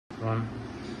One.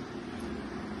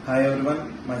 Hi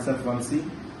everyone, myself Vamsi.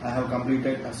 I have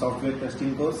completed a software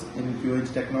testing course in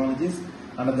QEdge Technologies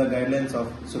under the guidelines of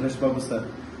Suresh Babu sir,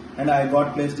 and I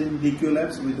got placed in DQ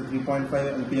Labs with a 3.5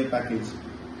 LPA package.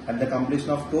 At the completion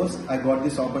of course, I got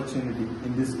this opportunity.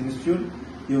 In this institute,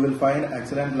 you will find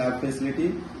excellent lab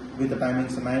facility with the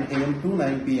timings 9 AM to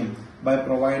 9 PM by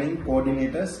providing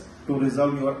coordinators to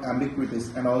resolve your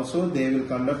ambiguities, and also they will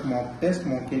conduct mock tests,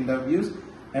 mock interviews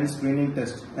and screening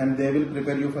tests, and they will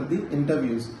prepare you for the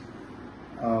interviews.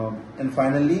 And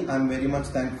finally, I am very much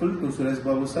thankful to Suresh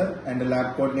Babu sir and the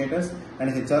lab coordinators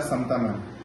and HR Samta ma'am.